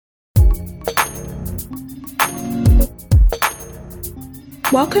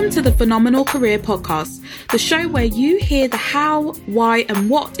Welcome to the Phenomenal Career Podcast, the show where you hear the how, why, and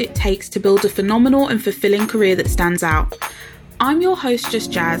what it takes to build a phenomenal and fulfilling career that stands out. I'm your host,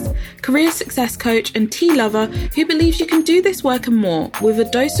 Just Jazz, career success coach and tea lover who believes you can do this work and more with a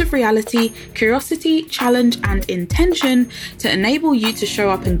dose of reality, curiosity, challenge, and intention to enable you to show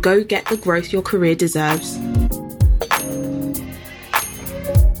up and go get the growth your career deserves.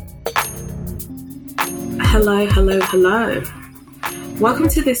 Hello. Welcome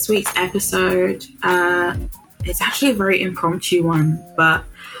to this week's episode. It's actually a very impromptu one, but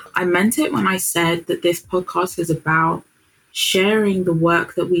I meant it when I said that this podcast is about sharing the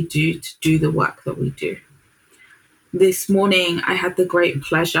work that we do to do the work that we do. This morning, I had the great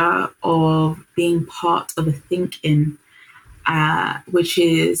pleasure of being part of a think-in, which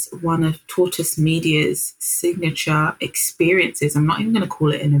is one of Tortoise Media's signature experiences. I'm not even going to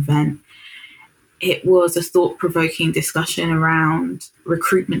call it an event. It was a thought-provoking discussion around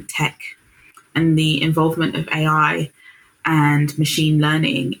recruitment tech and the involvement of AI and machine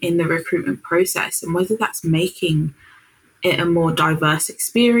learning in the recruitment process and whether that's making it a more diverse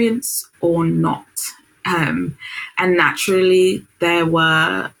experience or not. And naturally, there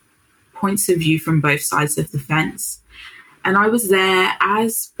were points of view from both sides of the fence. And I was there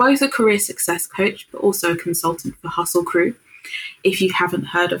as both a career success coach, but also a consultant for Hustle Crew. If you haven't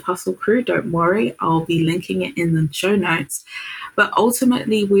heard of Hustle Crew, don't worry, I'll be linking it in the show notes. But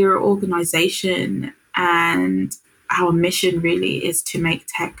ultimately, we're an organization and our mission really is to make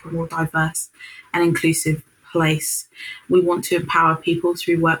tech a more diverse and inclusive place. We want to empower people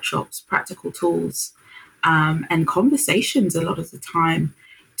through workshops, practical tools, and conversations a lot of the time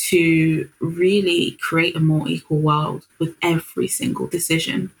to really create a more equal world with every single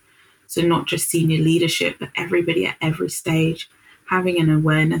decision. So not just senior leadership, but everybody at every stage having an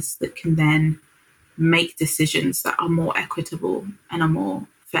awareness that can then make decisions that are more equitable and are more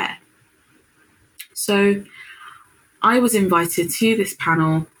fair. So I was invited to this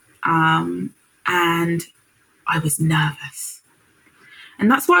panel and I was nervous.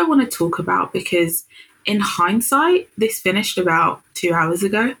 And that's what I want to talk about because in hindsight, this finished about 2 hours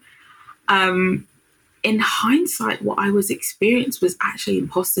ago. In hindsight, what I was experiencing was actually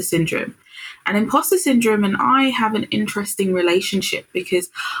imposter syndrome. And imposter syndrome and I have an interesting relationship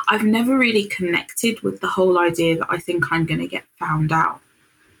because I've never really connected with the whole idea that I think I'm going to get found out.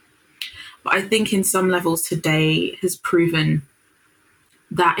 But I think in some levels today has proven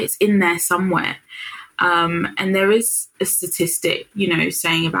that it's in there somewhere. And there is a statistic,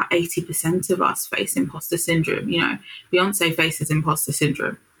 saying about 80% of us face imposter syndrome. Beyonce faces imposter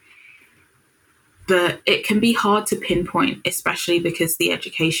syndrome. But it can be hard to pinpoint, especially because the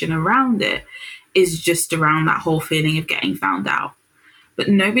education around it is just around that whole feeling of getting found out. But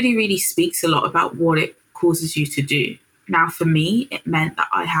nobody really speaks a lot about what it causes you to do. Now, for me, it meant that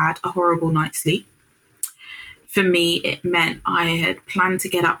I had a horrible night's sleep. For me, it meant I had planned to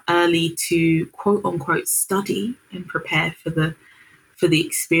get up early to quote unquote study and prepare for the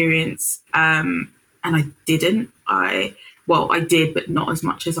experience. And I didn't. I did, but not as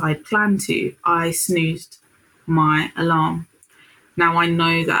much as I had planned to. I snoozed my alarm. Now, I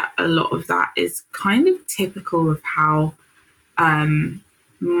know that a lot of that is kind of typical of how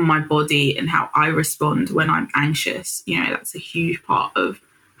my body and how I respond when I'm anxious. That's a huge part of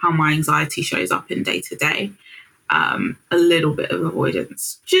how my anxiety shows up in day to day. A little bit of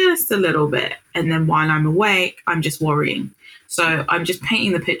avoidance, just a little bit. And then while I'm awake, I'm just worrying. So I'm just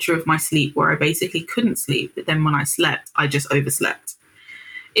painting the picture of my sleep where I basically couldn't sleep. But then when I slept, I just overslept.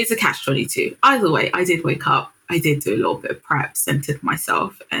 It's a catch-22. Either way, I did wake up. I did do a little bit of prep, centered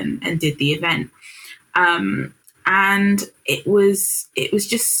myself and did the event. And it was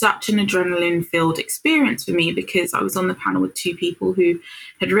just such an adrenaline-filled experience for me because I was on the panel with two people who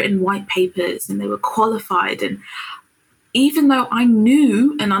had written white papers and they were qualified. And even though I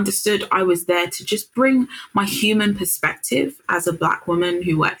knew and understood I was there to just bring my human perspective as a Black woman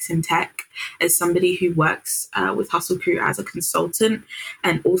who works in tech, as somebody who works with Hustle Crew as a consultant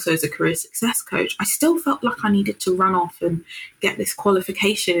and also as a career success coach, I still felt like I needed to run off and get this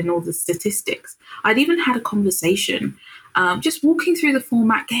qualification and all the statistics. I'd even had a conversation just walking through the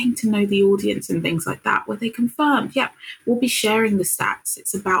format, getting to know the audience and things like that, where they confirmed, we'll be sharing the stats.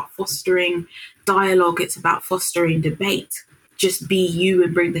 It's about fostering dialogue. It's about fostering debate. Just be you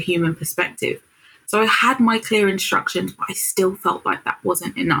and bring the human perspective. So I had my clear instructions, but I still felt like that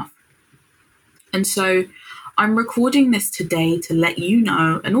wasn't enough. And so I'm recording this today to let you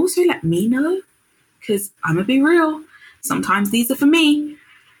know and also let me know, because I'm going to be real. Sometimes these are for me.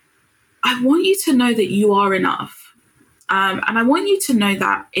 I want you to know that you are enough. And I want you to know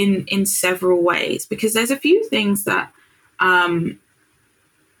that in several ways, because there's a few things that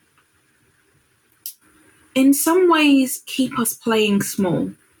in some ways keep us playing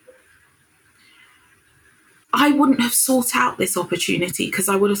small. I wouldn't have sought out this opportunity because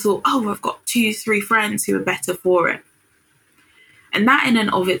I would have thought, oh, I've got 2-3 friends who are better for it. And that in and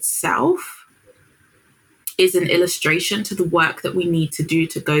of itself is an illustration to the work that we need to do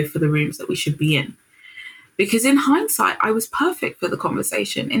to go for the rooms that we should be in. Because in hindsight, I was perfect for the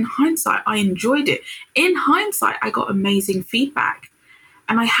conversation. In hindsight, I enjoyed it. In hindsight, I got amazing feedback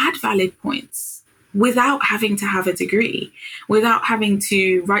and I had valid points without having to have a degree, without having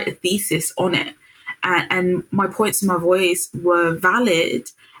to write a thesis on it. And my points in my voice were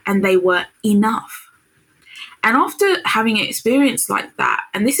valid and they were enough. And after having an experience like that,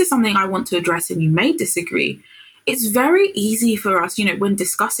 and this is something I want to address and you may disagree, it's very easy for us, when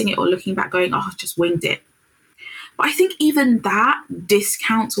discussing it or looking back going, oh, I just winged it. But I think even that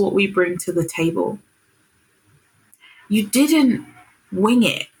discounts what we bring to the table. You didn't wing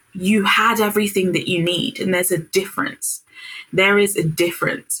it. You had everything that you need, and there's a difference. There is a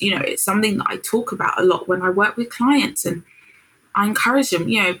difference. It's something that I talk about a lot when I work with clients, and I encourage them,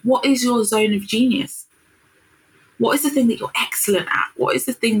 what is your zone of genius? What is the thing that you're excellent at? What is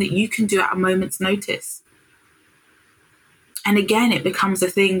the thing that you can do at a moment's notice? And again, it becomes a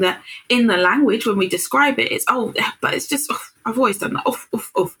thing that in the language, when we describe it, it's, but it's just, I've always done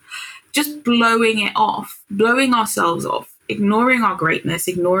that, just blowing it off, blowing ourselves off, ignoring our greatness,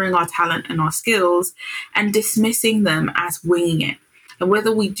 ignoring our talent and our skills, and dismissing them as winging it. And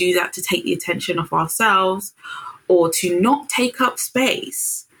whether we do that to take the attention off ourselves or to not take up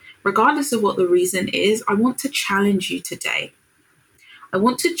space, regardless of what the reason is, I want to challenge you today. I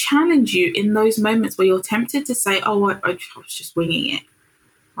want to challenge you in those moments where you're tempted to say, oh, I was just winging it,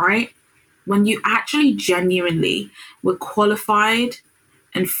 right? When you actually genuinely were qualified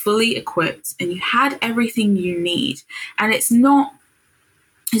and fully equipped and you had everything you need. And this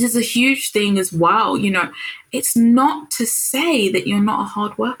is a huge thing as well. It's not to say that you're not a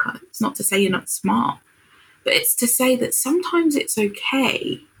hard worker. It's not to say you're not smart, but it's to say that sometimes it's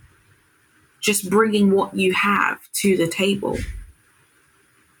okay just bringing what you have to the table.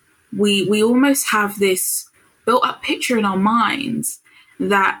 We almost have this built up picture in our minds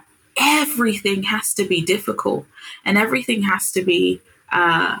that everything has to be difficult and everything has to be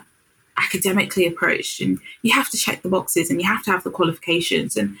academically approached, and you have to check the boxes and you have to have the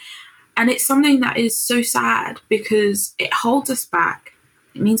qualifications. And it's something that is so sad because it holds us back.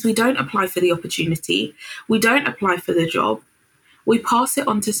 It means we don't apply for the opportunity. We don't apply for the job. We pass it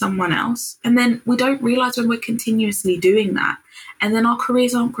on to someone else, and then we don't realize when we're continuously doing that, and then our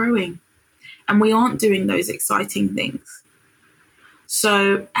careers aren't growing and we aren't doing those exciting things.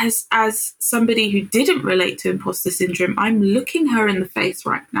 So as somebody who didn't relate to imposter syndrome, I'm looking her in the face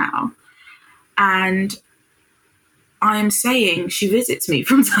right now and I'm saying she visits me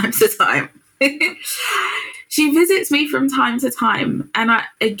from time to time. She visits me from time to time. And I'm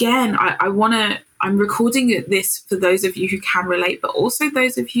recording this for those of you who can relate, but also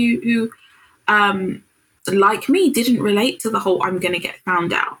those of you who, like me, didn't relate to the whole I'm going to get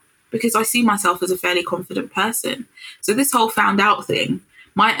found out, because I see myself as a fairly confident person. So this whole found out thing,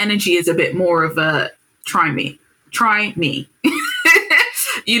 my energy is a bit more of a try me.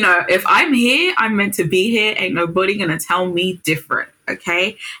 If I'm here, I'm meant to be here. Ain't nobody going to tell me different.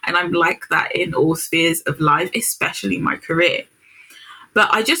 Okay. And I'm like that in all spheres of life, especially my career.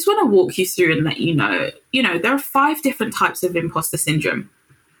 But I just want to walk you through and let you know, there are 5 different types of imposter syndrome.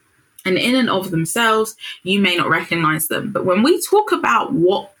 And in and of themselves, you may not recognize them. But when we talk about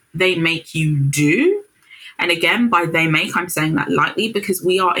what they make you do, and again, by they make, I'm saying that lightly because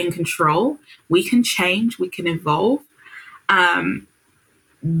we are in control. We can change, we can evolve.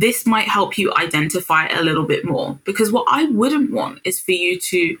 This might help you identify a little bit more, because what I wouldn't want is for you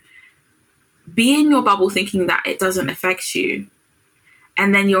to be in your bubble thinking that it doesn't affect you.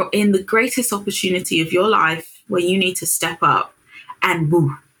 And then you're in the greatest opportunity of your life where you need to step up and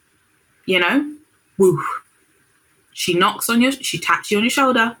woo, woo. She taps you on your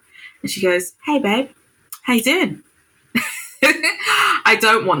shoulder and she goes, hey, babe, how you doing? I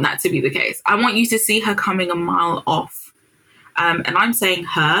don't want that to be the case. I want you to see her coming a mile off. And I'm saying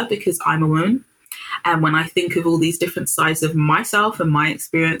her because I'm a woman. And when I think of all these different sides of myself and my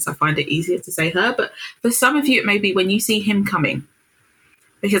experience, I find it easier to say her. But for some of you, it may be when you see him coming,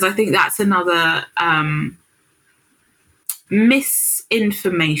 because I think that's another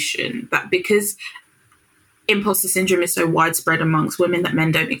misinformation, that because imposter syndrome is so widespread amongst women that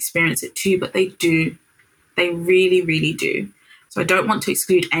men don't experience it too, but they do. They really, really do. So I don't want to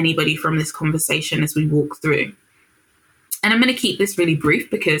exclude anybody from this conversation as we walk through. And I'm going to keep this really brief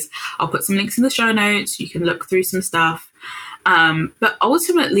because I'll put some links in the show notes. You can look through some stuff. But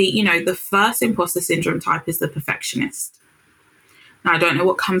ultimately, you know, the first imposter syndrome type is the perfectionist. Now, I don't know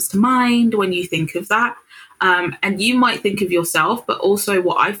what comes to mind when you think of that. And you might think of yourself, but also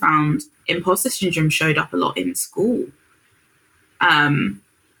what I found, imposter syndrome showed up a lot in school.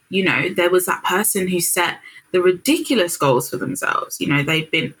 You know, there was that person who set the ridiculous goals for themselves. You know,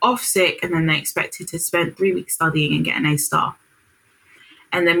 they'd been off sick and then they expected to spend 3 weeks studying and get an A star.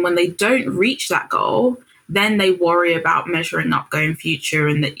 And then when they don't reach that goal, then they worry about measuring up going future,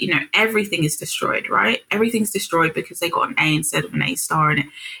 and that, you know, everything is destroyed, right? Everything's destroyed because they got an A instead of an A star, and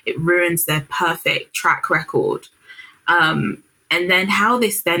it ruins their perfect track record. And then how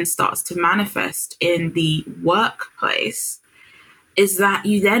this then starts to manifest in the workplace is that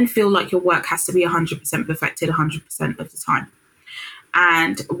you then feel like your work has to be 100% perfected 100% of the time.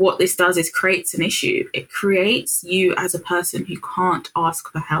 And what this does is creates an issue. It creates you as a person who can't ask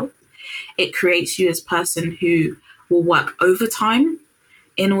for help. It creates you as a person who will work overtime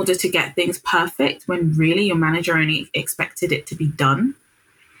in order to get things perfect when really your manager only expected it to be done.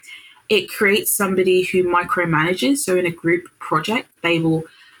 It creates somebody who micromanages. So in a group project, they will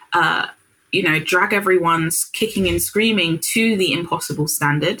drag everyone's kicking and screaming to the impossible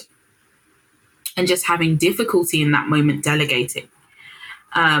standard and just having difficulty in that moment delegating.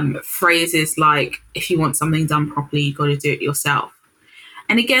 Phrases like, if you want something done properly, you've got to do it yourself.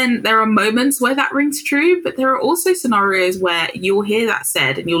 And again, there are moments where that rings true, but there are also scenarios where you'll hear that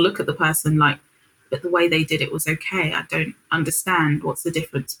said and you'll look at the person like, but the way they did it was okay. I don't understand. What's the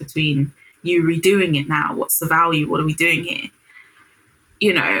difference between you redoing it now? What's the value? What are we doing here?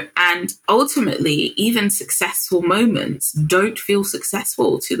 You know, and ultimately, even successful moments don't feel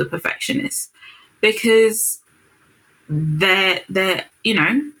successful to the perfectionist because their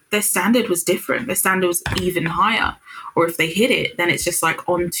standard was different. Their standard was even higher. Or if they hit it, then it's just like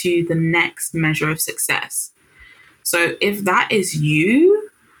on to the next measure of success. So if that is you,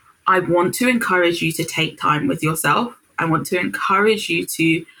 I want to encourage you to take time with yourself. I want to encourage you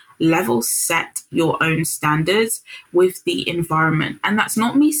to level set your own standards with the environment. And that's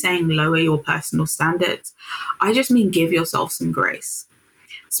not me saying lower your personal standards. I just mean give yourself some grace,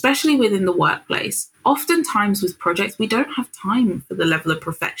 especially within the workplace. Oftentimes with projects, we don't have time for the level of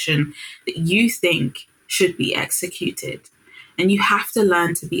perfection that you think should be executed. And you have to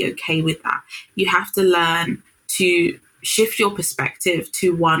learn to be okay with that. You have to learn to shift your perspective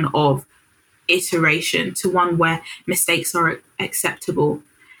to one of iteration, to one where mistakes are acceptable.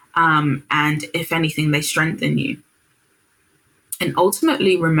 And if anything, they strengthen you. And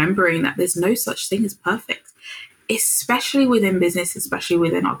ultimately remembering that there's no such thing as perfect, especially within business, especially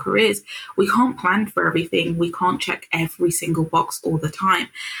within our careers. We can't plan for everything. We can't check every single box all the time.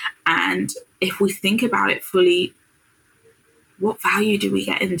 And if we think about it fully, what value do we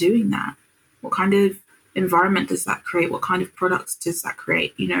get in doing that? What kind of environment does that create? What kind of products does that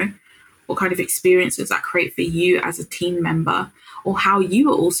create? You know, what kind of experience does that create for you as a team member, or how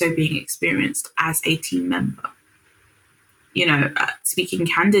you are also being experienced as a team member? You know, speaking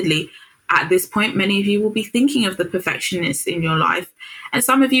candidly, at this point, many of you will be thinking of the perfectionists in your life. And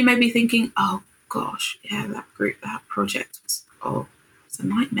some of you may be thinking, oh gosh, yeah, that project it's a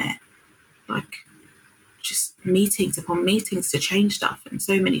nightmare. Like just meetings upon meetings to change stuff, and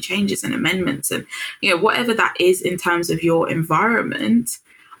so many changes and amendments, and, you know, whatever that is in terms of your environment.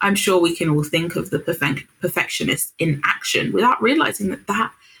 I'm sure we can all think of the perfectionist in action without realizing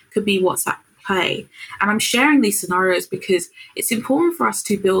that could be what's at play. And I'm sharing these scenarios because it's important for us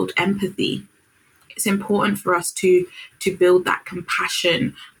to build empathy. It's important for us to build that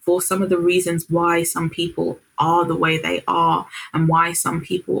compassion for some of the reasons why some people are the way they are and why some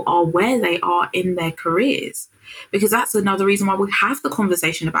people are where they are in their careers. Because that's another reason why we have the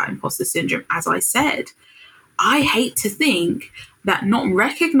conversation about imposter syndrome. As I said, I hate to think that not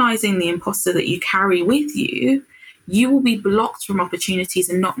recognizing the imposter that you carry with you, you will be blocked from opportunities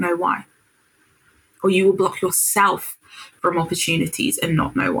and not know why. Or you will block yourself from opportunities and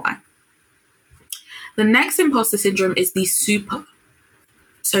not know why. The next imposter syndrome is the super.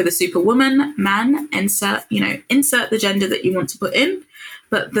 So the superwoman, man, insert the gender that you want to put in,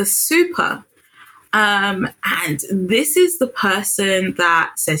 but the super. And this is the person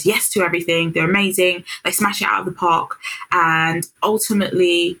that says yes to everything. They're amazing. They smash it out of the park. And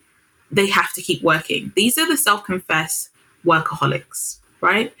ultimately, they have to keep working. These are the self-confessed workaholics,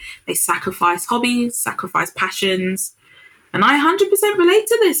 right? They sacrifice hobbies, sacrifice passions. And I 100% relate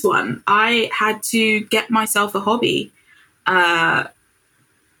to this one. I had to get myself a hobby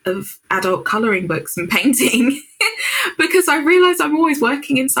of adult colouring books and painting because I realise I'm always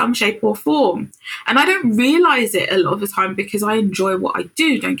working in some shape or form. And I don't realise it a lot of the time because I enjoy what I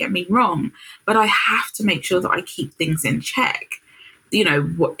do, don't get me wrong, but I have to make sure that I keep things in check. Is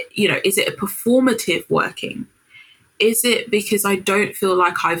it a performative working? Is it because I don't feel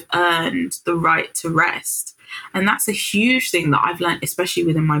like I've earned the right to rest? And that's a huge thing that I've learned, especially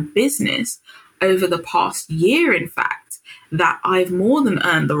within my business over the past year, in fact, that I've more than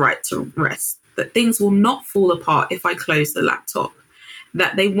earned the right to rest, that things will not fall apart if I close the laptop,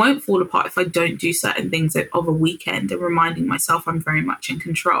 that they won't fall apart if I don't do certain things of a weekend, and reminding myself I'm very much in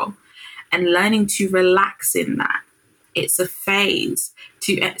control and learning to relax in that. It's a phase.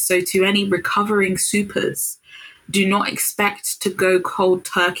 So to any recovering supers, do not expect to go cold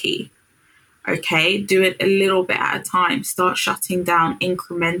turkey. Okay, do it a little bit at a time. Start shutting down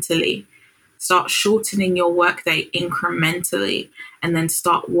incrementally. Start shortening your workday incrementally, and then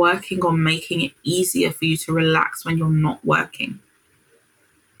start working on making it easier for you to relax when you're not working.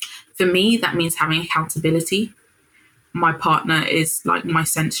 For me, that means having accountability. My partner is like my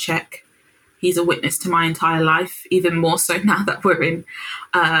sense check. He's a witness to my entire life, even more so now that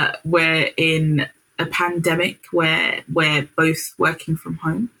we're in a pandemic where we're both working from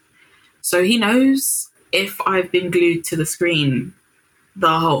home. So he knows if I've been glued to the screen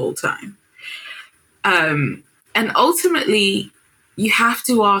the whole time. And ultimately, you have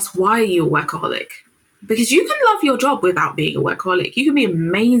to ask, why are you a workaholic? Because you can love your job without being a workaholic. You can be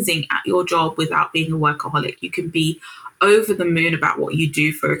amazing at your job without being a workaholic. You can be over the moon about what you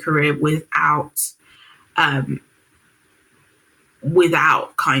do for a career without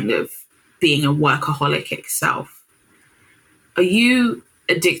kind of being a workaholic itself. Are you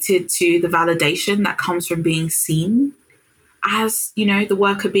addicted to the validation that comes from being seen as, the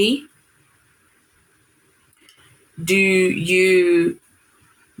worker bee? Do you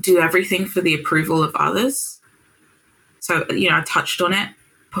do everything for the approval of others? So, I touched on it.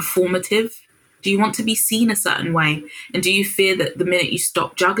 Performative. Do you want to be seen a certain way? And do you fear that the minute you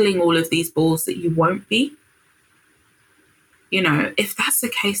stop juggling all of these balls that you won't be? If that's the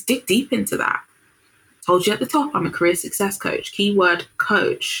case, dig deep into that. Told you at the top, I'm a career success coach. Keyword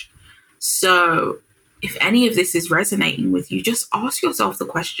coach. So if any of this is resonating with you, just ask yourself the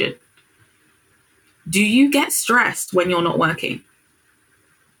question. Do you get stressed when you're not working?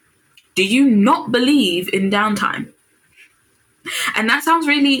 Do you not believe in downtime? And that sounds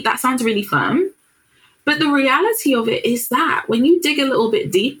really firm. But the reality of it is that when you dig a little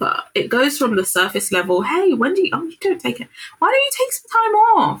bit deeper, it goes from the surface level. Hey, you don't take it. Why don't you take some time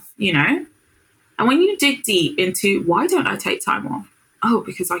off? And when you dig deep into why don't I take time off? Oh,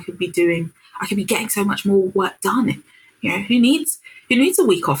 because I could be getting so much more work done. Who needs a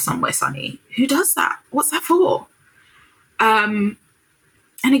week off somewhere sunny? Who does that? What's that for? And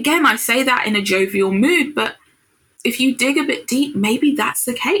again, I say that in a jovial mood, but if you dig a bit deep, maybe that's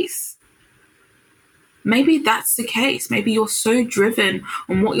the case. Maybe that's the case. Maybe you're so driven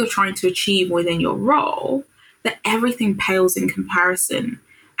on what you're trying to achieve within your role that everything pales in comparison,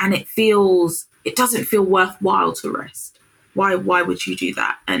 and it doesn't feel worthwhile to rest. Why would you do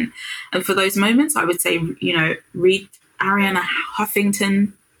that? And for those moments, I would say, read Arianna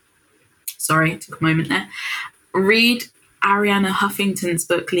Huffington. Sorry, took a moment there. Read Arianna Huffington's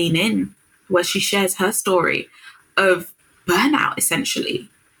book, Lean In, where she shares her story of burnout, essentially,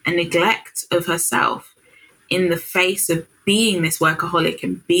 and neglect of herself in the face of being this workaholic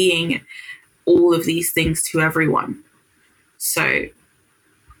and being all of these things to everyone. So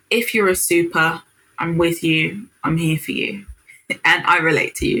if you're a super, I'm with you, I'm here for you, and I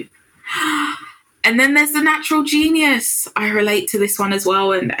relate to you. And then there's the natural genius. I relate to this one as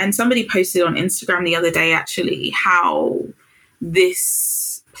well. And somebody posted on Instagram the other day, actually, how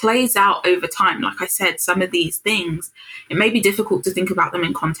this plays out over time. Like I said, some of these things, it may be difficult to think about them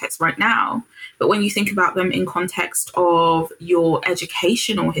in context right now, but when you think about them in context of your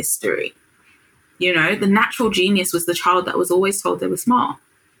educational history, the natural genius was the child that was always told they were smart.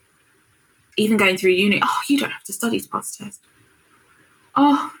 Even going through uni, oh, you don't have to study to pass the test.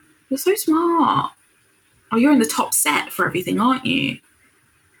 Oh, you're so smart. Oh, you're in the top set for everything, aren't you?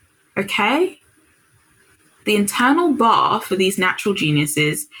 Okay? The internal bar for these natural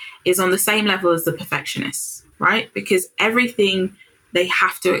geniuses is on the same level as the perfectionists, right? Because everything they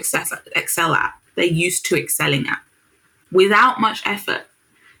have to excel at, they're used to excelling at without much effort.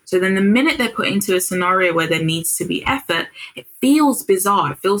 So then the minute they're put into a scenario where there needs to be effort, it feels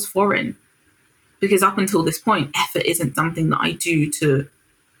bizarre, it feels foreign. Because up until this point, effort isn't something that I do to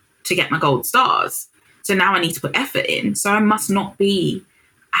get my gold stars. So now I need to put effort in. So I must not be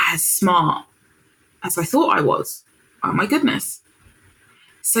as smart as I thought I was. Oh my goodness.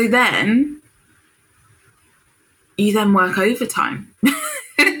 So then you then work overtime.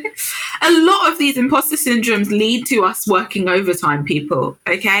 A lot of these imposter syndromes lead to us working overtime, people,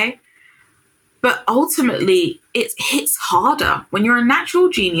 okay? But ultimately, it hits harder. When you're a natural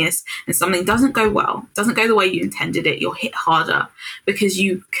genius and something doesn't go well, doesn't go the way you intended it, you'll hit harder because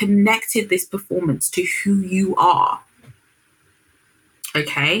you connected this performance to who you are,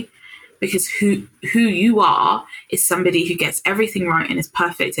 okay? Because who you are is somebody who gets everything right and is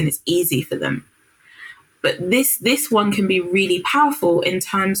perfect and it's easy for them. But this one can be really powerful in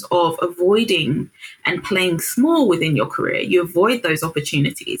terms of avoiding and playing small within your career. You avoid those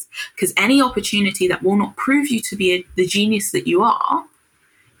opportunities because any opportunity that will not prove you to be the genius that you are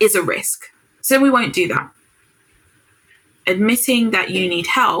is a risk. So we won't do that. Admitting that you need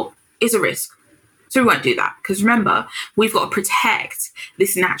help is a risk. So we won't do that because remember, we've got to protect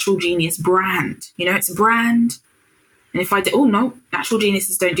this natural genius brand. You know, it's a brand. And if I do, oh no, natural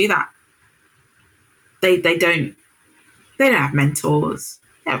geniuses don't do that. They don't have mentors.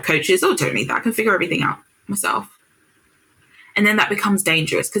 They have coaches. Oh, don't need that. I can figure everything out myself. And then that becomes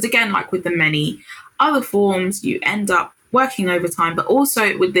dangerous because again, like with the many other forms, you end up working overtime, but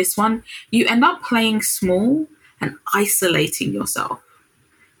also with this one, you end up playing small and isolating yourself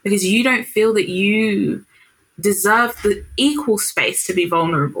because you don't feel that you deserve the equal space to be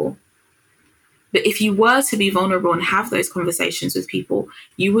vulnerable. But if you were to be vulnerable and have those conversations with people,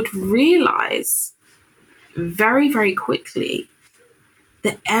 you would realize very, very quickly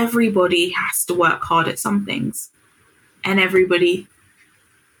that everybody has to work hard at some things and everybody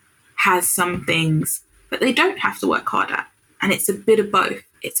has some things that they don't have to work hard at. And it's a bit of both.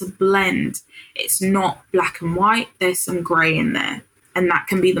 It's a blend. It's not black and white. There's some gray in there. And that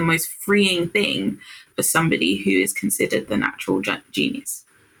can be the most freeing thing for somebody who is considered the natural genius.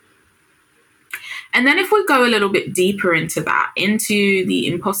 And then if we go a little bit deeper into that, into the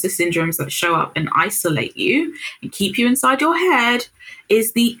imposter syndromes that show up and isolate you and keep you inside your head,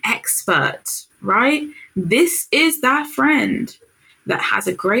 is the expert, right? This is that friend that has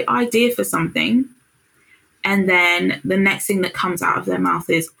a great idea for something. And then the next thing that comes out of their mouth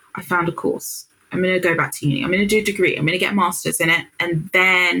is, I found a course. I'm going to go back to uni. I'm going to do a degree. I'm going to get a master's in it. And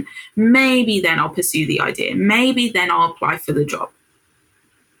then maybe then I'll pursue the idea. Maybe then I'll apply for the job.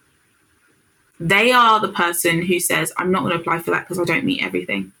 They are the person who says, I'm not going to apply for that because I don't meet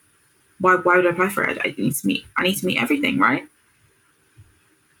everything. Why would I apply for it? I need to meet everything, right?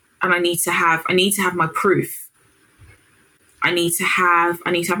 And I need to have my proof. I need to have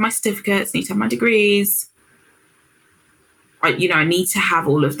my certificates, I need to have my degrees. I need to have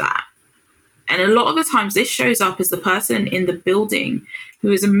all of that. And a lot of the times this shows up as the person in the building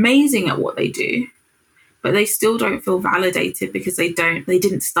who is amazing at what they do, but they still don't feel validated because they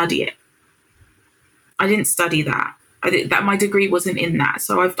didn't study it. I didn't study that. That my degree wasn't in that.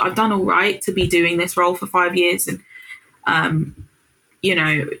 So I've done all right to be doing this role for 5 years. And, I'm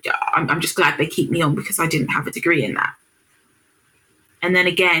just glad they keep me on because I didn't have a degree in that. And then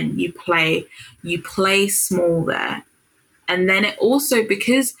again, you play small there. And then it also,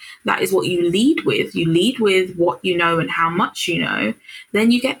 because that is what you lead with what you know and how much you know, then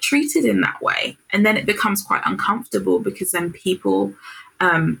you get treated in that way. And then it becomes quite uncomfortable because then people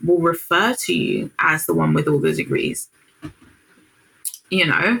will refer to you as the one with all the degrees,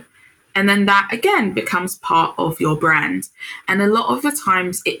 and then that again becomes part of your brand. And a lot of the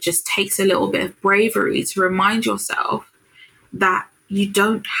times it just takes a little bit of bravery to remind yourself that you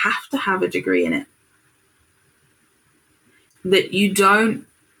don't have to have a degree in it, that you don't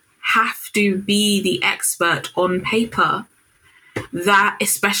have to be the expert on paper, that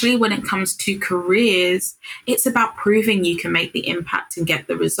especially when it comes to careers, it's about proving you can make the impact and get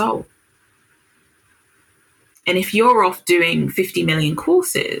the result. And if you're off doing 50 million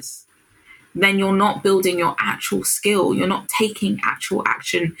courses, then you're not building your actual skill. You're not taking actual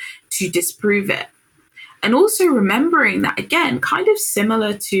action to disprove it. And also remembering that, again, kind of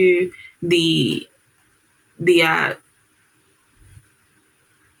similar to the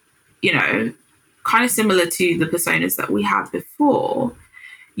kind of similar to the personas that we had before,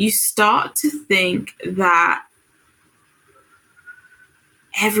 you start to think that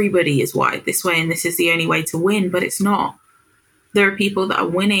everybody is wired this way and this is the only way to win, but it's not. There are people that are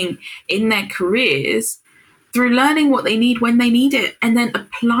winning in their careers through learning what they need when they need it and then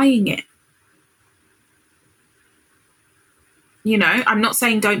applying it. I'm not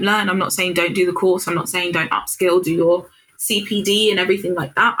saying don't learn. I'm not saying don't do the course. I'm not saying don't upskill, do your CPD and everything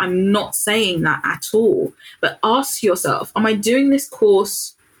like that. I'm not saying that at all. But ask yourself, am I doing this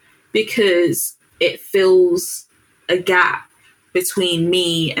course because it fills a gap between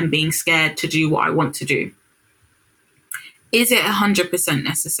me and being scared to do what I want to do? Is it 100%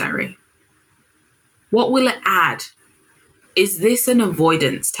 necessary? What will it add? Is this an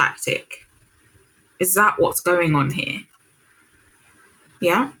avoidance tactic? Is that what's going on here?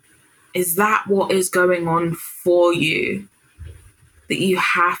 Yeah? Is that what is going on for you? That you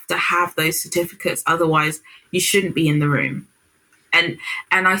have to have those certificates, otherwise you shouldn't be in the room. And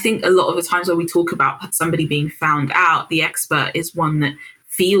I think a lot of the times when we talk about somebody being found out, the expert is one that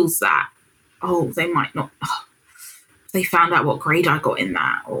feels that, they might not, they found out what grade I got in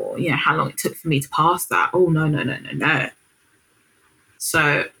that, or, how long it took for me to pass that. Oh, no.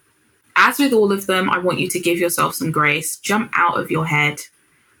 So as with all of them, I want you to give yourself some grace, jump out of your head,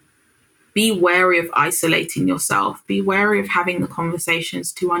 be wary of isolating yourself, be wary of having the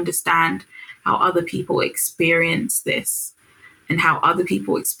conversations to understand how other people experience this and how other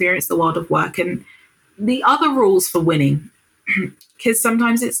people experience the world of work and the other rules for winning, because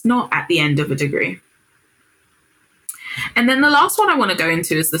sometimes it's not at the end of a degree. And then the last one I want to go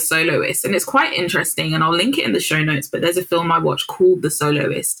into is The Soloist. And it's quite interesting, and I'll link it in the show notes, but there's a film I watched called The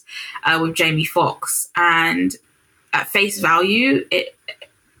Soloist with Jamie Foxx. And at face value,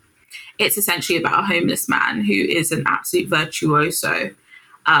 it's essentially about a homeless man who is an absolute virtuoso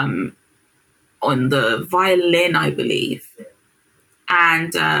on the violin, I believe.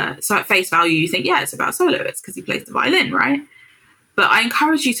 And so at face value, you think, it's about soloists because he plays the violin, right? But I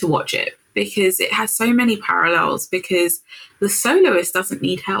encourage you to watch it because it has so many parallels, because the soloist doesn't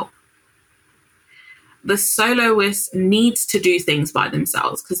need help. The soloist needs to do things by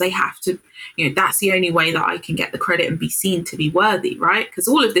themselves because they have to, that's the only way that I can get the credit and be seen to be worthy, right? Because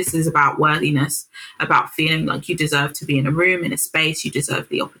all of this is about worthiness, about feeling like you deserve to be in a room, in a space, you deserve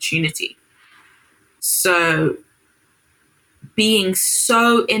the opportunity. So being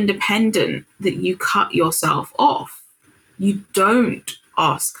so independent that you cut yourself off, you don't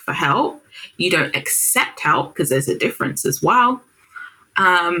ask for help, you don't accept help, because there's a difference as well.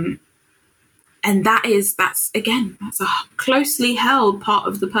 And that's a closely held part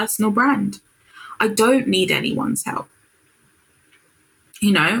of the personal brand. I don't need anyone's help.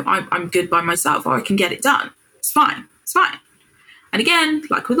 I'm good by myself, or I can get it done. It's fine. And again,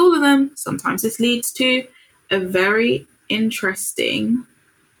 like with all of them, sometimes this leads to a very interesting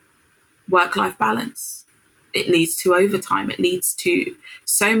work-life balance. It leads to overtime. It leads to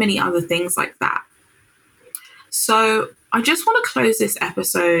so many other things like that. So I just want to close this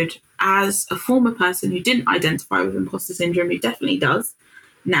episode as a former person who didn't identify with imposter syndrome, who definitely does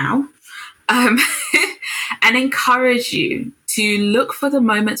now, and encourage you to look for the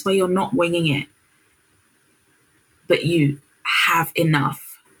moments where you're not winging it, but you have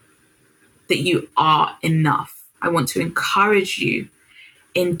enough, that you are enough. I want to encourage you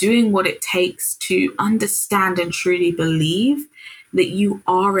in doing what it takes to understand and truly believe that you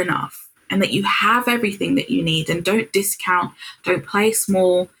are enough and that you have everything that you need. And don't discount, don't play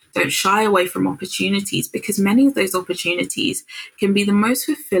small, don't shy away from opportunities, because many of those opportunities can be the most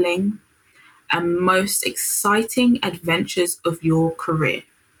fulfilling and most exciting adventures of your career.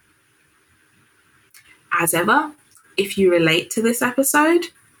 As ever, if you relate to this episode,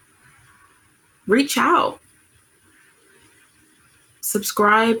 reach out.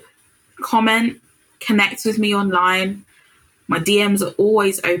 Subscribe, comment, connect with me online. My DMs are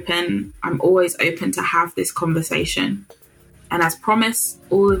always open. I'm always open to have this conversation. And as promised,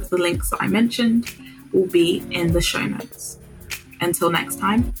 all of the links that I mentioned will be in the show notes. Until next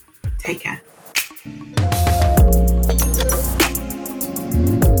time, take care.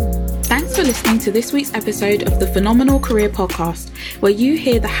 Thanks for listening to this week's episode of the Phenomenal Career Podcast, where you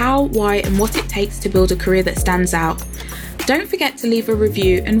hear the how, why, and what it takes to build a career that stands out. Don't forget to leave a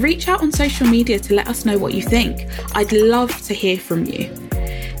review and reach out on social media to let us know what you think. I'd love to hear from you.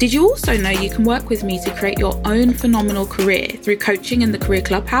 Did you also know you can work with me to create your own phenomenal career through coaching in the Career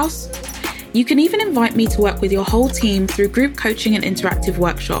Clubhouse? You can even invite me to work with your whole team through group coaching and interactive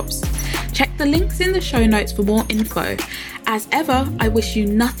workshops. Check the links in the show notes for more info. As ever, I wish you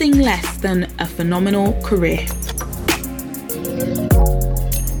nothing less than a phenomenal career.